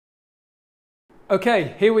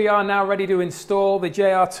Okay, here we are now ready to install the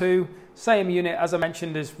JR2. Same unit, as I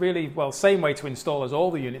mentioned, is really, well, same way to install as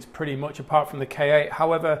all the units pretty much, apart from the K8.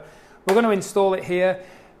 However, we're going to install it here.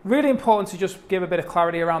 Really important to just give a bit of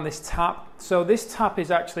clarity around this tap. So this tap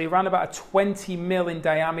is actually around about a 20 mil in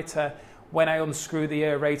diameter when I unscrew the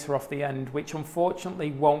aerator off the end, which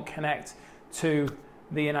unfortunately won't connect to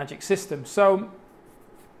the Enagic system. So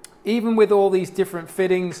even with all these different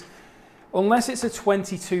fittings, unless it's a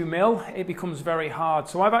 22 mil, it becomes very hard.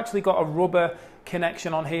 So I've actually got a rubber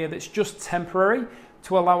connection on here that's just temporary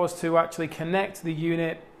to allow us to actually connect the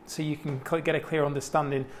unit so you can get a clear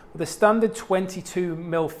understanding. With a standard 22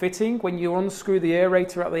 mil fitting, when you unscrew the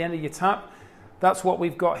aerator at the end of your tap, that's what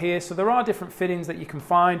we've got here. So there are different fittings that you can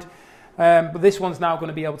find, but this one's now going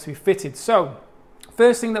to be able to be fitted. So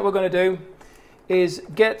first thing that we're going to do is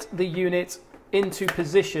get the unit into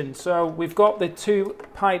position. So we've got the two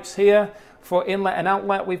pipes here for inlet and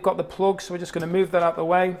outlet. We've got the plug, so we're just going to move that out the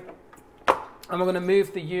way, and we're going to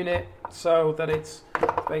move the unit so that it's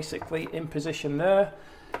basically in position there,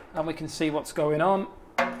 and we can see what's going on.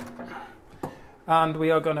 And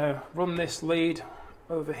we are going to run this lead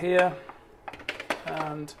over here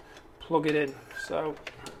and plug it in. So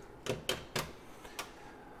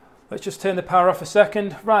let's just turn the power off a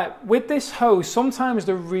second. Right, with this hose, sometimes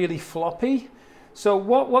they're really floppy. So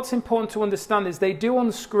what's important to understand is they do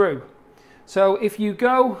unscrew. So if you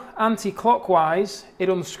go anti-clockwise, it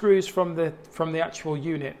unscrews from the actual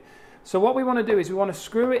unit. So what we want to do is we want to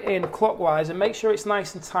screw it in clockwise and make sure it's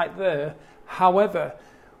nice and tight there. However,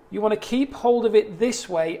 you want to keep hold of it this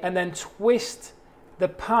way and then twist the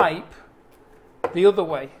pipe the other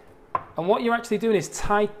way. And what you're actually doing is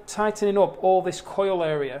tightening up all this coil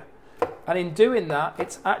area. And in doing that,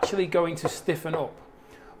 it's actually going to stiffen up.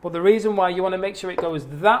 But the reason why you want to make sure it goes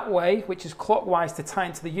that way, which is clockwise to tie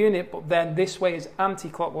into the unit, but then this way is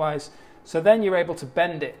anti-clockwise, so then you're able to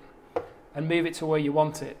bend it and move it to where you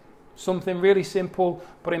want it. Something really simple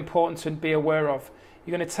but important to be aware of.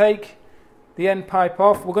 You're going to take the end pipe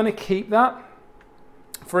off. We're going to keep that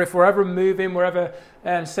for if we're ever moving, we're ever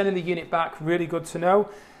sending the unit back. Really good to know.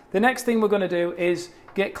 The next thing we're going to do is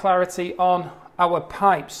get clarity on our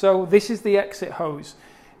pipe. So this is the exit hose.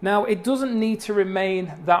 Now, it doesn't need to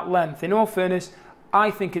remain that length. In all fairness, I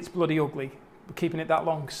think it's bloody ugly, keeping it that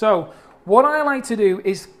long. So what I like to do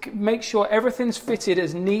is make sure everything's fitted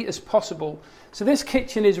as neat as possible. So this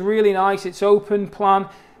kitchen is really nice. It's open plan.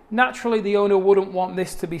 Naturally, the owner wouldn't want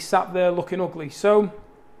this to be sat there looking ugly. So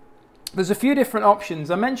there's a few different options.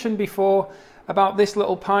 I mentioned before about this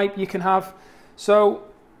little pipe you can have. So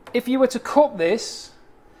if you were to cut this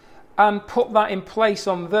and put that in place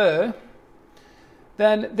on there,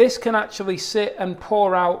 then this can actually sit and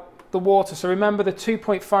pour out the water. So remember, the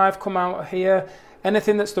 2.5 come out here.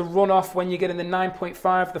 Anything that's the runoff, when you get in the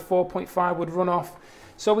 9.5, the 4.5 would run off.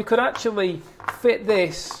 So we could actually fit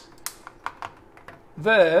this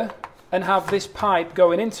there and have this pipe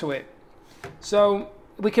going into it. So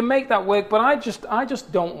we can make that work, but I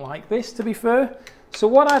just don't like this, to be fair. So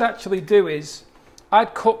what I'd actually do is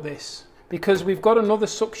I'd cut this, because we've got another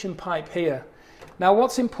suction pipe here. Now,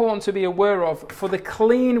 what's important to be aware of, for the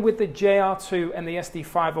clean with the JR2 and the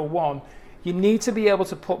SD501, you need to be able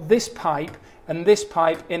to put this pipe and this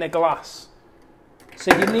pipe in a glass.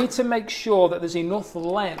 So you need to make sure that there's enough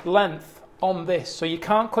length on this. So you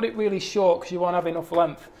can't cut it really short because you won't have enough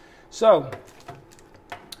length. So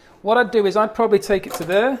what I'd do is I'd probably take it to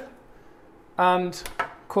there and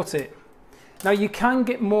cut it. Now, you can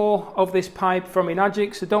get more of this pipe from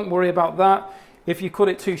Enagic, so don't worry about that. If you cut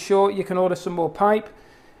it too short, you can order some more pipe.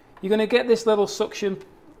 You're going to get this little suction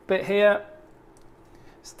bit here,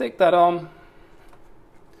 stick that on,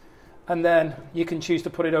 and then you can choose to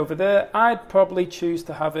put it over there. I'd probably choose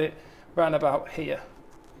to have it round about here.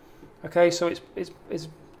 Okay, so it's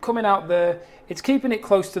coming out there. It's keeping it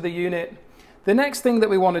close to the unit. The next thing that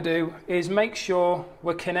we want to do is make sure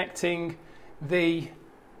we're connecting the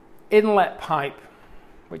inlet pipe,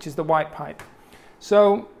 which is the white pipe.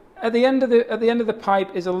 So at the end of the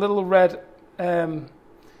pipe is a little red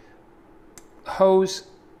hose.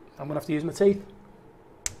 I'm gonna have to use my teeth.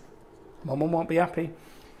 My mum won't be happy.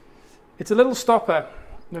 It's a little stopper.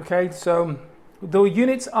 Okay, so the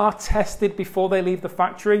units are tested before they leave the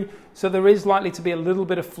factory, so there is likely to be a little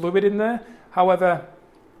bit of fluid in there. However,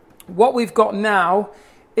 what we've got now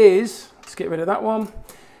is, let's get rid of that one.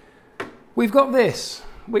 We've got this,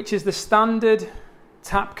 which is the standard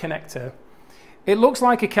tap connector. It looks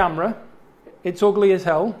like a camera, it's ugly as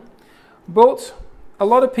hell, but a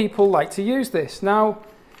lot of people like to use this. Now,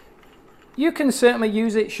 you can certainly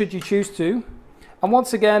use it should you choose to, and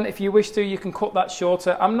once again, if you wish to, you can cut that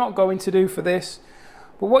shorter. I'm not going to do for this,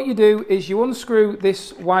 But what you do is you unscrew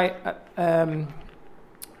this white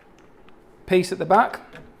piece at the back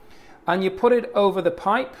and you put it over the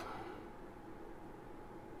pipe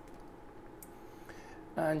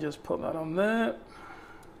and just put that on there.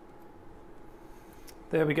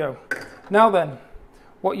 There we go. Now then,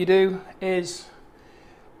 what you do is,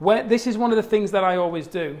 this is one of the things that I always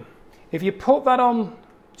do. If you put that on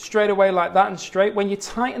straight away like that and straight, when you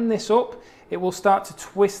tighten this up, it will start to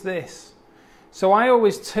twist this. So I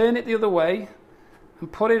always turn it the other way and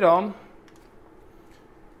put it on,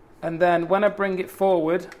 and then when I bring it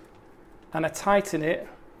forward and I tighten it,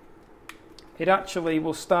 it actually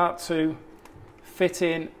will start to fit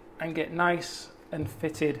in and get nice and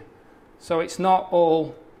fitted. So it's not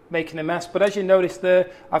all making a mess, but as you notice there,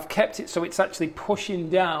 I've kept it so it's actually pushing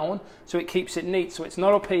down so it keeps it neat. So it's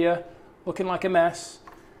not up here looking like a mess.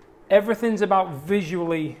 Everything's about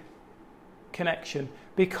visually connection,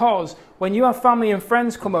 because when you have family and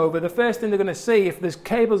friends come over, the first thing they're going to see if there's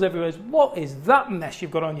cables everywhere is, what is that mess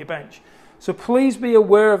you've got on your bench? So please be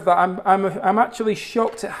aware of that. I'm actually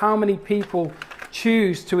shocked at how many people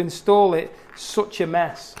choose to install it such a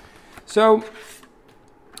mess. So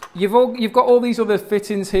you've got all these other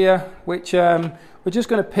fittings here, which we're just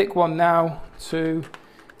going to pick one now to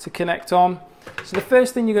connect on. So the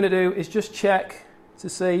first thing you're going to do is just check to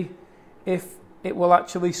see if it will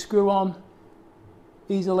actually screw on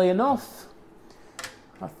easily enough.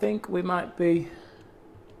 I think we might be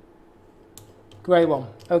grey one.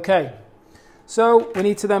 Okay, so we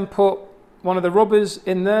need to then put one of the rubbers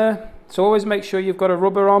in there. So always make sure you've got a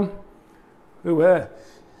rubber on. Ooh,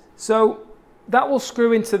 so that will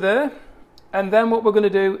screw into there, and then what we're going to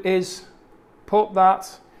do is put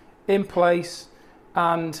that in place,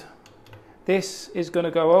 and this is going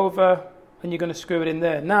to go over and you're going to screw it in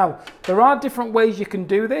there. Now, there are different ways you can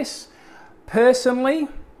do this. Personally,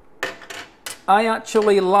 I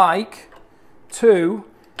actually like to,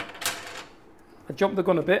 I jumped the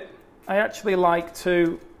gun a bit, I actually like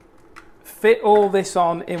to fit all this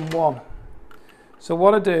on in one. So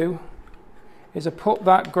what I do is I put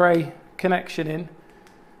that grey connection in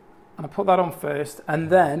and I put that on first, and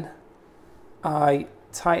then I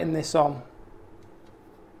tighten this on.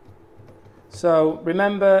 So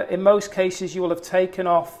remember, in most cases you will have taken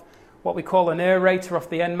off what we call an aerator off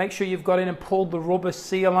the end. Make sure you've got in and pulled the rubber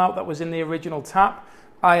seal out that was in the original tap.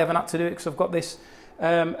 I haven't had to do it because I've got this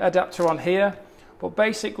adapter on here. But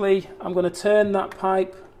basically I'm going to turn that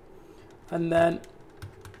pipe and then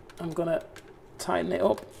I'm going to tighten it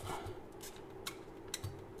up.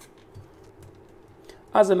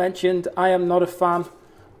 As I mentioned, I am not a fan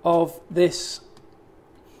of this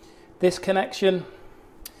connection.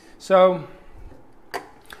 So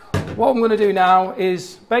what I'm going to do now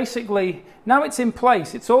is basically, now it's in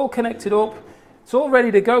place, it's all connected up, it's all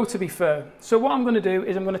ready to go, to be fair. So what I'm going to do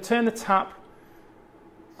is I'm going to turn the tap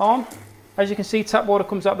on. As you can see, tap water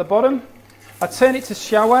comes out the bottom. I turn it to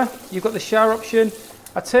shower. You've got the shower option.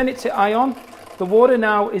 I turn it to ion. The water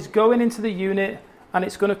now is going into the unit and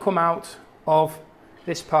it's going to come out of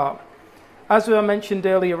this part. As I mentioned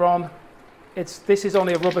earlier on, this is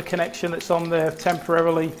only a rubber connection that's on there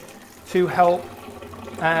temporarily to help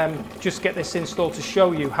just get this installed to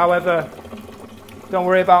show you. However, don't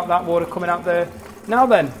worry about that water coming out there. Now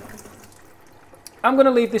then, I'm going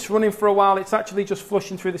to leave this running for a while. It's actually just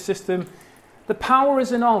flushing through the system. The power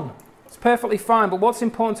isn't on. It's perfectly fine, but what's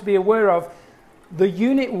important to be aware of, the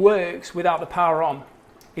unit works without the power on.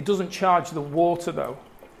 It doesn't charge the water though.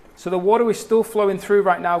 So the water is still flowing through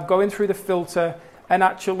right now, going through the filter and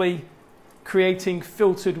actually creating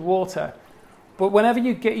filtered water. But whenever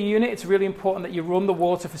you get your unit, it's really important that you run the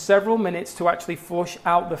water for several minutes to actually flush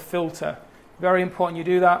out the filter. Very important you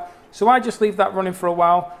do that. So I just leave that running for a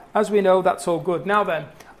while. As we know, that's all good. Now then,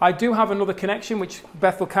 I do have another connection which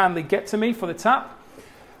Beth will kindly get to me for the tap.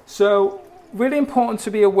 So really important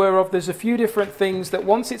to be aware of, there's a few different things that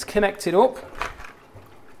once it's connected up,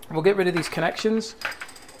 we'll get rid of these connections,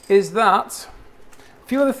 is that a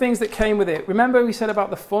few other things that came with it. Remember we said about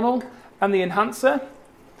the funnel and the enhancer?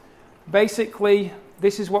 Basically,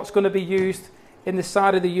 this is what's going to be used in the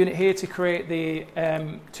side of the unit here to create the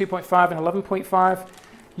 2.5 and 11.5.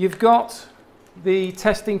 You've got the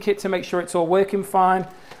testing kit to make sure it's all working fine,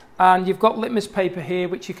 and you've got litmus paper here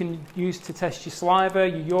which you can use to test your saliva,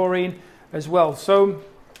 your urine as well. So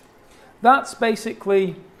that's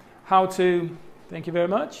basically how to, thank you very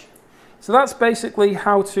much. So that's basically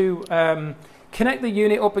how to connect the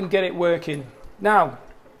unit up and get it working. Now,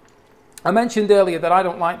 I mentioned earlier that I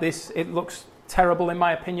don't like this. It looks terrible in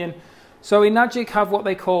my opinion. So Enagic have what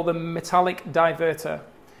they call the metallic diverter.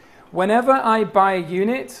 whenever I buy a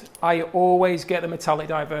unit, I always get the metallic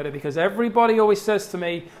diverter because everybody always says to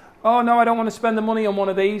me, oh no, I don't want to spend the money on one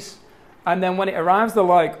of these. And then when it arrives, they're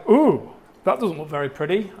like, ooh, that doesn't look very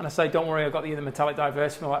pretty. And I say, don't worry, I've got the metallic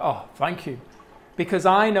diverter. And they're like, oh, thank you. Because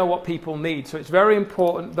I know what people need. So it's very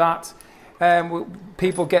important that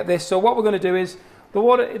people get this. So what we're going to do is,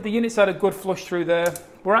 the unit's had a good flush through there.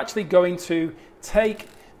 We're actually going to take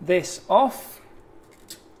this off.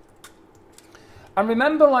 And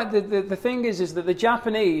remember, like the thing is that the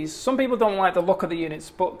Japanese, some people don't like the look of the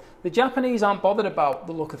units, but the Japanese aren't bothered about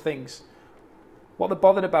the look of things. What they're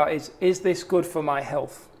bothered about is this good for my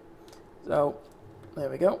health? So, there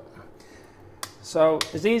we go. So,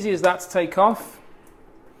 as easy as that to take off.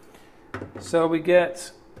 So we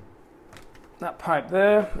get that pipe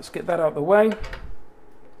there. Let's get that out of the way.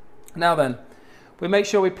 Now then, we make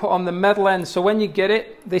sure we put on the metal end. So when you get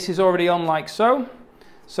it, this is already on like so.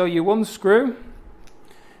 So you unscrew,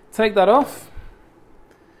 take that off,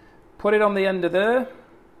 put it on the end of there,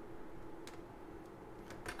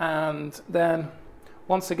 and then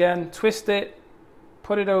once again twist it,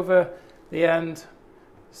 put it over the end,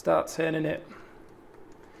 start turning it,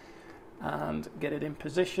 and get it in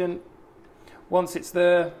position. Once it's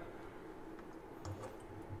there,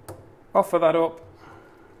 offer that up.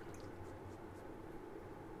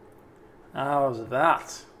 How's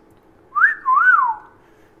that?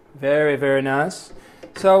 Very, very nice.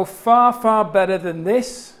 So far, far better than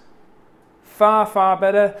this. Far, far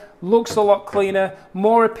better. Looks a lot cleaner,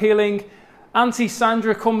 more appealing. Auntie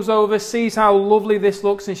Sandra comes over, sees how lovely this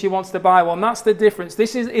looks, and she wants to buy one. That's the difference.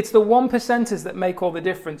 It's the 1%ers that make all the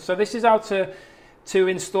difference. So this is how to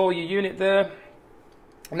install your unit there.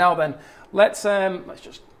 Now then, let's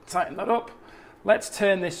just tighten that up. Let's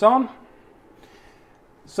turn this on.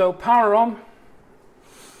 So power on.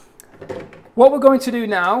 What we're going to do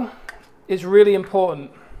now is really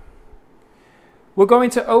important. We're going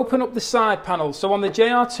to open up the side panel. So on the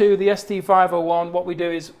JR2, the SD501, what we do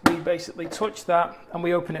is we basically touch that and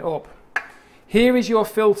we open it up. Here is your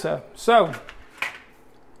filter. So,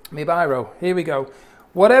 my biro, here we go.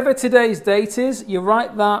 Whatever today's date is, you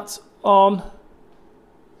write that on.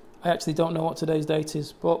 I actually don't know what today's date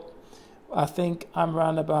is, but I think I'm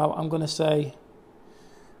round about, I'm going to say,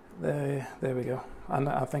 there we go. And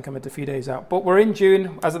I think I'm a few days out. But we're in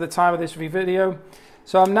June as of the time of this video.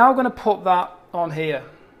 So I'm now going to put that on here,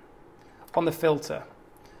 on the filter.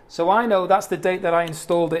 So I know that's the date that I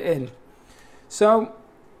installed it in. So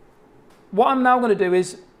what I'm now going to do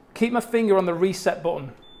is keep my finger on the reset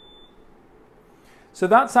button. So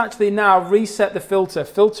that's actually now reset the filter.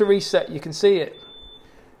 Filter reset, you can see it.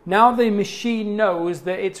 Now the machine knows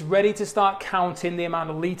that it's ready to start counting the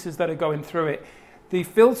amount of liters that are going through it. The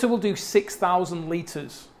filter will do 6,000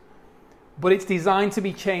 liters, but it's designed to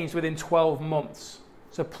be changed within 12 months.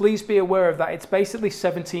 So please be aware of that. It's basically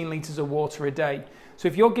 17 liters of water a day. So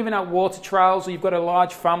if you're giving out water trials or you've got a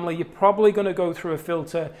large family, you're probably going to go through a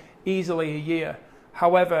filter easily a year.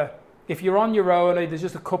 However, if you're on your own or there's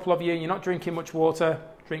just a couple of you and you're not drinking much water,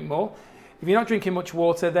 drink more. If you're not drinking much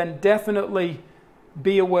water, then definitely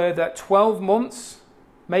be aware that 12 months,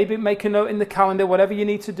 maybe make a note in the calendar, whatever you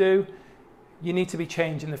need to do, you need to be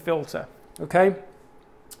changing the filter, okay?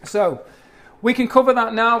 So we can cover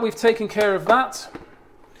that now. We've taken care of that.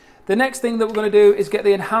 The next thing that we're going to do is get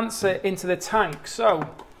the enhancer into the tank. So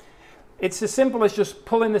it's as simple as just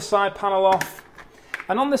pulling the side panel off.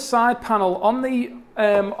 And on the side panel, on the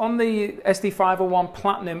SD501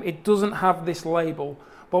 Platinum, it doesn't have this label.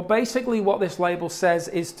 But basically what this label says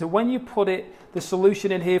is to when you put the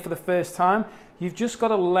solution in here for the first time, you've just got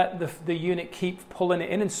to let the unit keep pulling it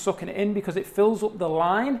in and sucking it in because it fills up the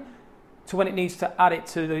line to when it needs to add it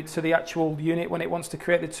to the actual unit when it wants to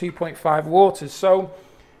create the 2.5 waters. So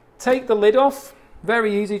take the lid off,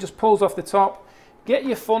 very easy, just pulls off the top. Get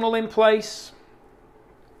your funnel in place.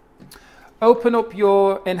 Open up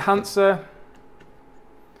your enhancer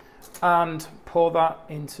and pour that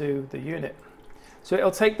into the unit. So it'll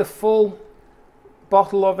take the full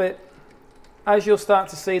bottle of it. As you'll start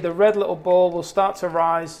to see, the red little ball will start to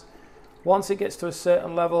rise. Once it gets to a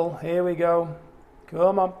certain level, here we go.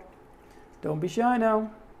 Come on. Don't be shy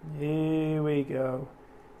now. Here we go.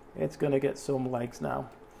 It's going to get some legs now.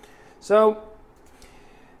 So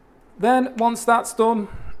then once that's done,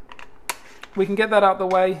 we can get that out of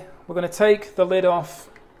the way. We're going to take the lid off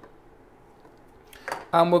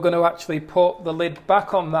and we're going to actually put the lid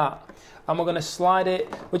back on that and we're going to slide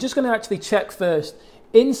it. We're just going to actually check first.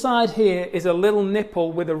 Inside here is a little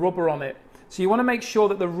nipple with a rubber on it. So you want to make sure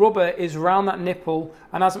that the rubber is around that nipple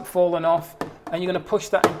and hasn't fallen off, and you're going to push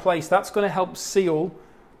that in place. That's going to help seal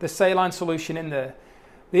the saline solution in there.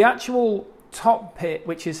 The actual top pit,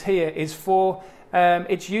 which is here, is for,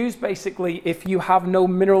 it's used basically if you have no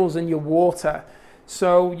minerals in your water.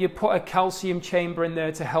 So you put a calcium chamber in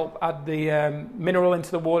there to help add the mineral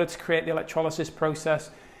into the water to create the electrolysis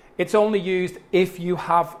process. It's only used if you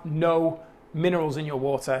have no minerals in your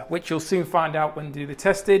water, which you'll soon find out when you do the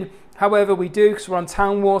testing. However, we do, because we're on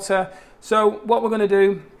town water. So what we're going to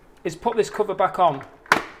do is put this cover back on.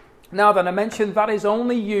 Now then, I mentioned that is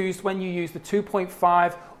only used when you use the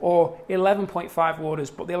 2.5 or 11.5 waters,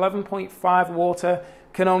 but the 11.5 water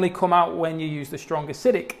can only come out when you use the strong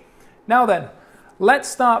acidic. Now then, let's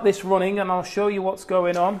start this running and I'll show you what's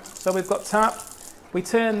going on. So we've got tap, we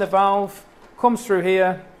turn the valve, comes through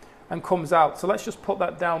here and comes out. So let's just put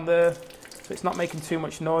that down there so it's not making too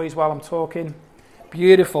much noise while I'm talking.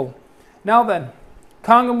 Beautiful. Now then,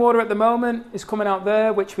 Kangen water at the moment is coming out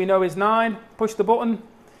there, which we know is 9. Push the button.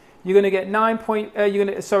 You're going to get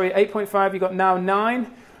 8.5, you got now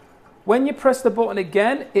 9. When you press the button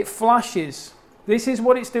again, it flashes. This is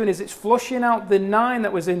what it's doing, is it's flushing out the 9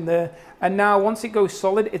 that was in there, and now once it goes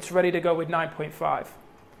solid, it's ready to go with 9.5.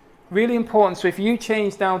 Really important, so if you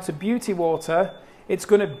change down to beauty water, it's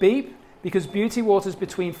going to beep, because beauty water is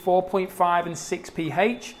between 4.5 and 6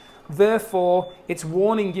 pH. Therefore, it's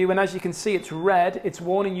warning you, and as you can see, it's red, it's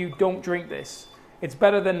warning you, don't drink this. It's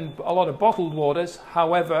better than a lot of bottled waters,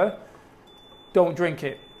 however, don't drink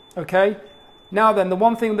it, okay? Now then, the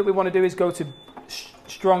one thing that we want to do is go to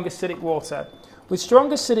strong acidic water. With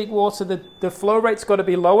strong acidic water, the flow rate's got to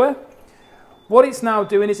be lower. What it's now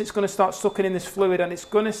doing is it's going to start sucking in this fluid, and it's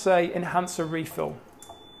going to say enhancer refill,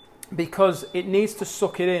 because it needs to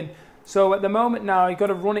suck it in. So at the moment now, you've got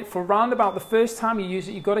to run it for around about the first time you use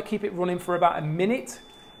it, you've got to keep it running for about a minute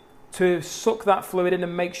to suck that fluid in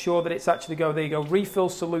and make sure that it's actually there you go, refill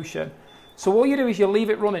solution. So all you do is you leave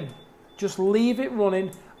it running. Just leave it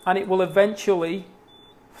running and it will eventually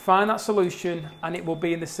find that solution and it will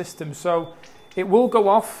be in the system. So it will go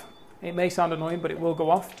off. It may sound annoying, but it will go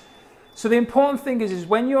off. So the important thing is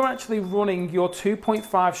when you're actually running your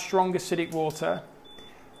 2.5 strong acidic water,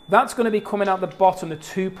 that's going to be coming out the bottom, the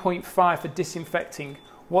 2.5 for disinfecting.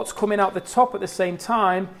 What's coming out the top at the same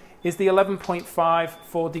time is the 11.5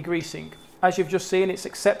 for degreasing. As you've just seen, it's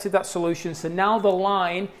accepted that solution, so now the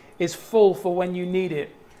line is full for when you need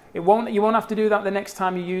it. You won't have to do that the next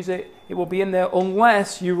time you use it. It will be in there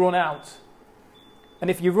unless you run out.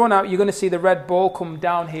 And if you run out, you're going to see the red ball come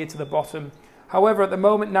down here to the bottom. However, at the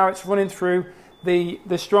moment now it's running through the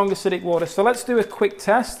strong acidic water. So let's do a quick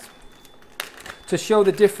test to show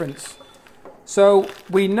the difference. So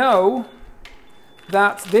we know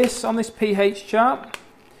that this, on this pH chart,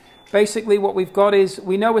 basically what we've got is,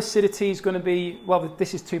 we know acidity is going to be, well,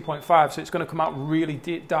 this is 2.5, so it's going to come out really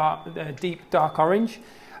deep dark orange.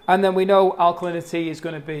 And then we know alkalinity is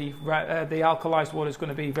going to be, the alkalized water is going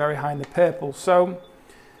to be very high in the purple. So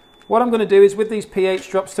what I'm going to do is with these pH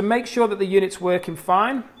drops, to make sure that the unit's working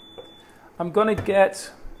fine, I'm going to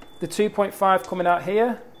get the 2.5 coming out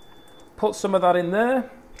here, put some of that in there,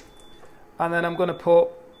 and then I'm going to put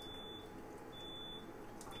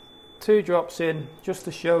 2 drops in just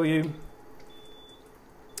to show you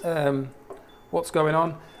what's going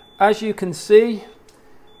on. As you can see,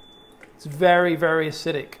 it's very, very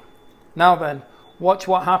acidic. Now then, watch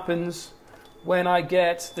what happens when I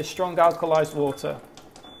get the strong alkalized water.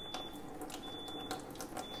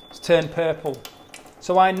 It's turned purple.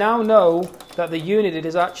 So I now know that the unit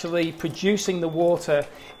is actually producing the water.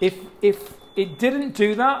 If it didn't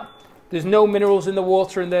do that, there's no minerals in the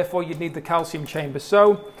water and therefore you'd need the calcium chamber.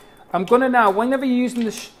 So I'm going to now, whenever you're using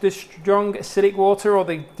the strong acidic water or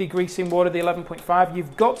the degreasing water, the 11.5,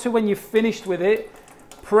 you've got to, when you've finished with it,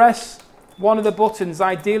 press one of the buttons,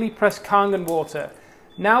 ideally press Kangen water.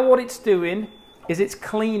 Now what it's doing is it's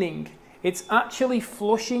cleaning. It's actually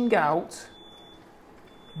flushing out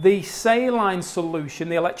the saline solution,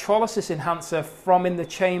 the electrolysis enhancer, from in the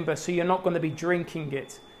chamber, so you're not going to be drinking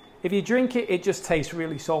it. If you drink it, it just tastes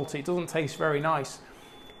really salty. It doesn't taste very nice.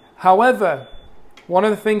 However, one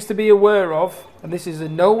of the things to be aware of, and this is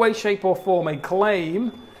in no way, shape or form a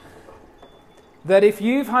claim, that if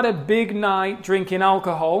you've had a big night drinking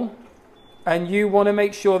alcohol and you want to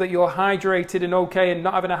make sure that you're hydrated and okay and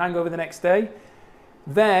not having a hangover the next day,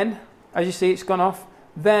 then, as you see it's gone off,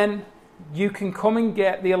 then you can come and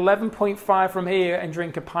get the 11.5 from here and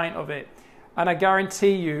drink a pint of it. And I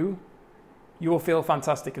guarantee you, you will feel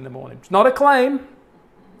fantastic in the morning. It's not a claim,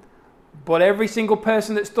 but every single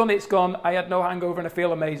person that's done it's gone, I had no hangover and I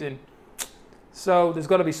feel amazing. So there's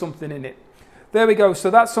got to be something in it. There we go. So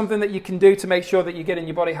that's something that you can do to make sure that you're getting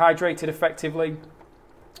your body hydrated effectively.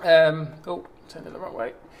 Oh, turned it the wrong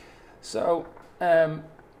way. So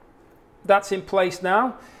that's in place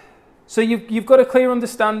now. So you've got a clear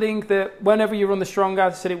understanding that whenever you run the strong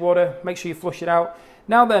acidic water, make sure you flush it out.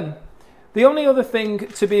 Now then, the only other thing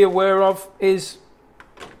to be aware of is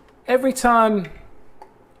every time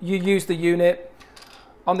you use the unit,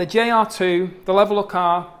 on the JR2, the LeveLuk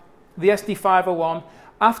R, the SD501,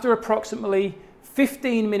 after approximately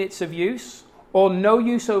 15 minutes of use, or no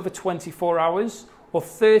use over 24 hours, or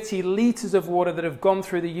 30 litres of water that have gone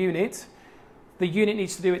through the unit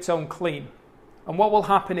needs to do its own clean. And what will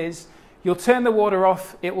happen is, you'll turn the water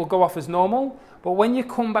off, it will go off as normal, but when you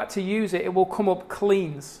come back to use it, it will come up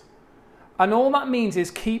cleans. And all that means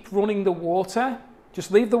is keep running the water,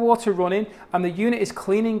 just leave the water running, and the unit is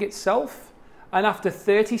cleaning itself. And after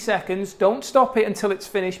 30 seconds, don't stop it until it's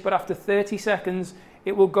finished, but after 30 seconds,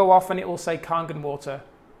 it will go off and it will say Kangen water,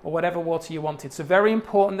 or whatever water you wanted. So very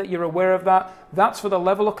important that you're aware of that. That's for the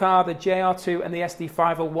LeveLuk R, the JR2 and the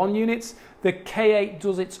SD501 units. The K8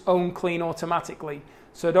 does its own clean automatically.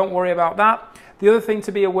 So don't worry about that. The other thing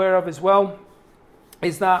to be aware of as well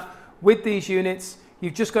is that with these units,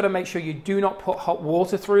 you've just got to make sure you do not put hot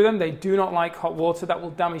water through them. They do not like hot water. That will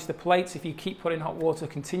damage the plates if you keep putting hot water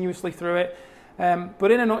continuously through it.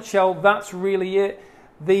 But in a nutshell, that's really it.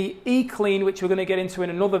 The e-clean, which we're going to get into in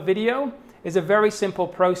another video, is a very simple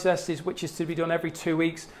process which is to be done every 2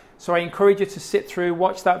 weeks. So I encourage you to sit through,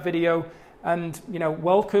 watch that video, and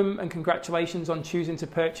welcome and congratulations on choosing to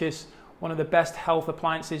purchase one of the best health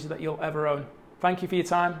appliances that you'll ever own. Thank you for your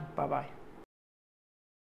time. Bye-bye.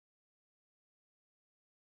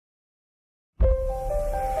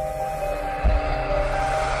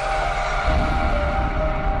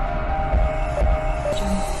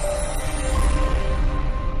 JR2.